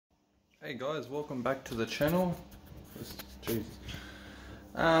Hey guys, welcome back to the channel. Jesus.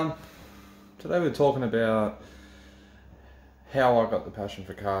 Today we're talking about how I got the passion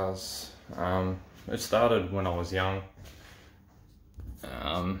for cars. It started when I was young.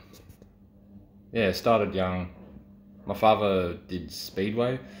 Yeah, it started young. My father did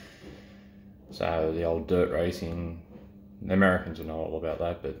speedway, so the old dirt racing. The Americans will know all about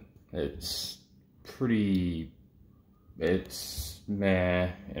that, but it's meh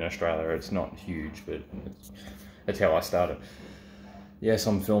in Australia. It's not huge, but it's how I started. Yes,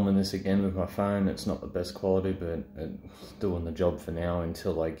 I'm filming this again with my phone. It's not the best quality, but it's doing the job for now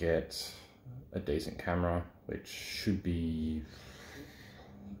until I get a decent camera, which should be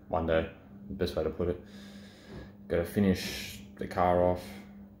one day, the best way to put it. Gotta finish the car off.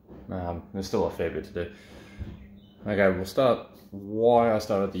 There's still a fair bit to do. Okay, we'll start why I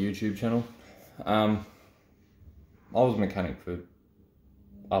started the YouTube channel. I was a mechanic for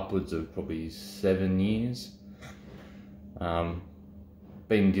upwards of probably 7 years.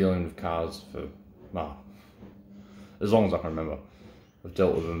 Been dealing with cars for, as long as I can remember. I've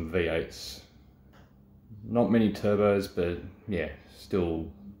dealt with them V8s. Not many turbos, but yeah,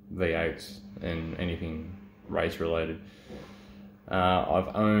 still V8s and anything race related.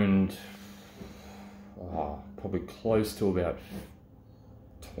 I've owned probably close to about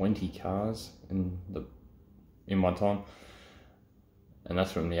 20 cars in my time, and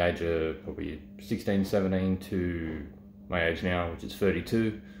that's from the age of probably 16, 17 to my age now, which is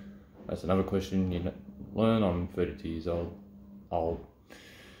 32. That's another question you learn. I'm 32 years old.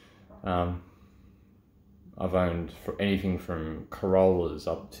 I've owned for anything from Corollas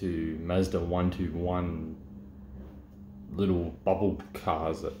up to Mazda 121 little bubble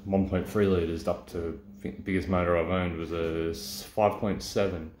cars at 1.3 litres up to, I think the biggest motor I've owned was a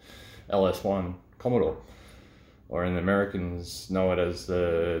 5.7 LS1 Commodore, or in the Americans know it as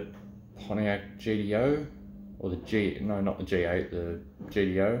the Pontiac GDO, or not the G8, the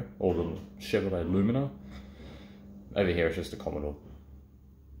GDO, or the Chevrolet Lumina. Over here it's just a Commodore.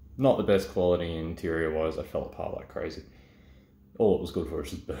 Not the best quality interior wise. I fell apart like crazy. All it was good for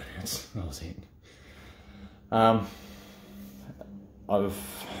was just burnouts. That was it.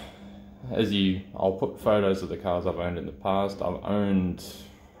 I'll put photos of the cars I've owned in the past. I've owned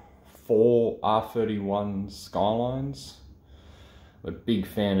 4 R31 Skylines. I'm a big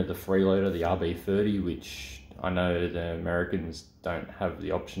fan of the 3 litre, the RB30, which I know the Americans don't have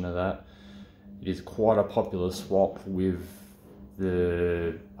the option of that. It is quite a popular swap with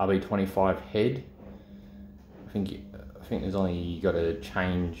the RB25 head. I think there's only, you got to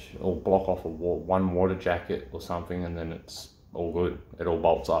change or block off one water jacket or something, and then it's all good. It all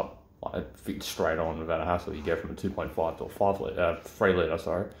bolts up. It fits straight on without a hassle. You go from a 2.5 to a 3 litre,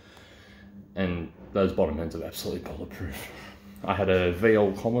 sorry. And those bottom ends are absolutely bulletproof. I had a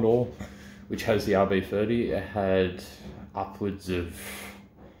VL Commodore, which has the RB30. It had upwards of,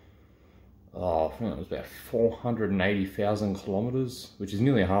 I think it was about 480,000 kilometers, which is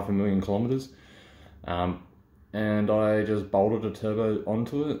nearly 500,000 kilometers. And I just bolted a turbo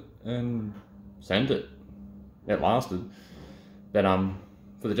onto it and sent it. It lasted. But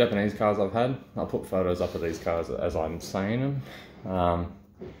for the Japanese cars I've had, I'll put photos up of these cars as I'm saying them.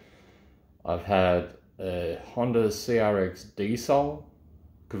 I've had a Honda CRX diesel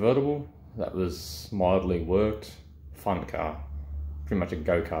convertible that was mildly worked. Fun car, pretty much a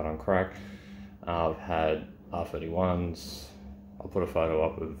go-kart on crack. I've had R31s. I'll put a photo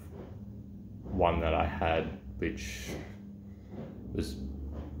up of one that I had, which was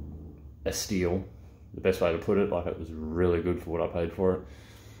a steal, the best way to put it. Like, it was really good for what I paid for it.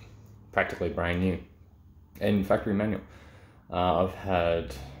 Practically brand new and factory manual. I've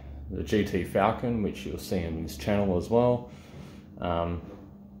had the GT Falcon, which you'll see in this channel as well.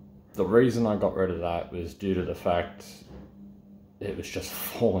 The reason I got rid of that was due to the fact it was just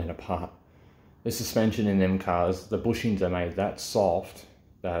falling apart. The suspension in them cars, the bushings are made that soft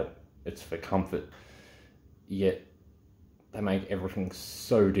that it's for comfort, yet they make everything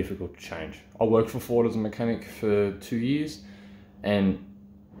so difficult to change. I worked for Ford as a mechanic for 2 years, and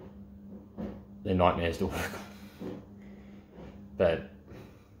they're nightmares to work on. But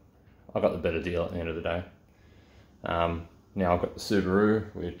I got the better deal at the end of the day. Now I've got the Subaru,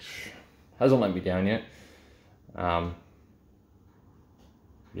 which hasn't let me down yet.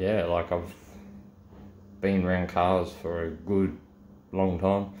 Yeah, like, I've been around cars for a good long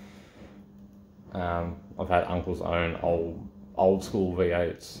time. I've had uncles own old school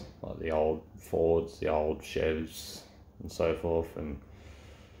V8s, like the old Fords, the old Chevs, and so forth. And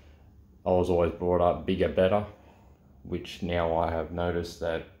I was always brought up bigger, better, which now I have noticed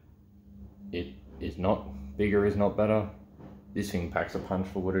that it is not. Bigger is not better. this thing packs a punch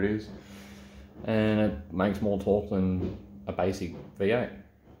for what it is, and it makes more torque than a basic V8.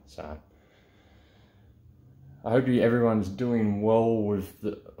 So I hope everyone's doing well with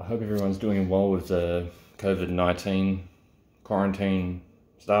the COVID-19 quarantine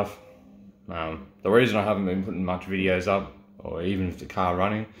stuff. The reason I haven't been putting much videos up, or even with the car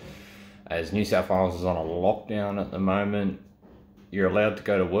running, as New South Wales is on a lockdown at the moment. You're allowed to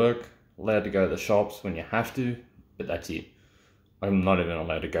go to work, allowed to go to the shops when you have to, but that's it. I'm not even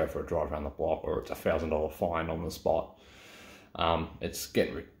allowed to go for a drive around the block, or it's $1,000 fine on the spot. It's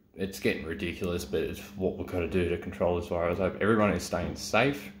getting ridiculous, but it's what we've got to do to control this virus. I hope everyone is staying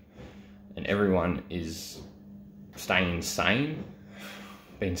safe and everyone is staying sane,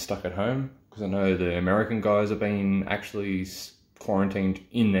 being stuck at home, because I know the American guys have been actually quarantined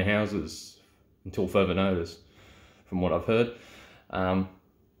in their houses until further notice, from what I've heard.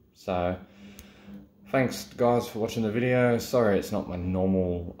 So thanks guys for watching the video. Sorry it's not my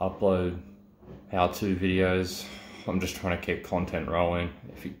normal upload how-to videos. I'm just trying to keep content rolling.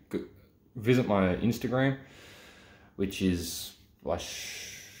 If you could visit my Instagram, which is,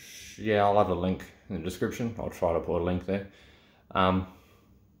 yeah, I'll have a link in the description. I'll try to put a link there.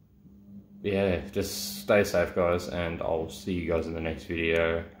 Yeah, just stay safe guys, and I'll see you guys in the next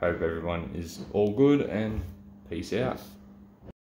video. Hope everyone is all good, and peace out.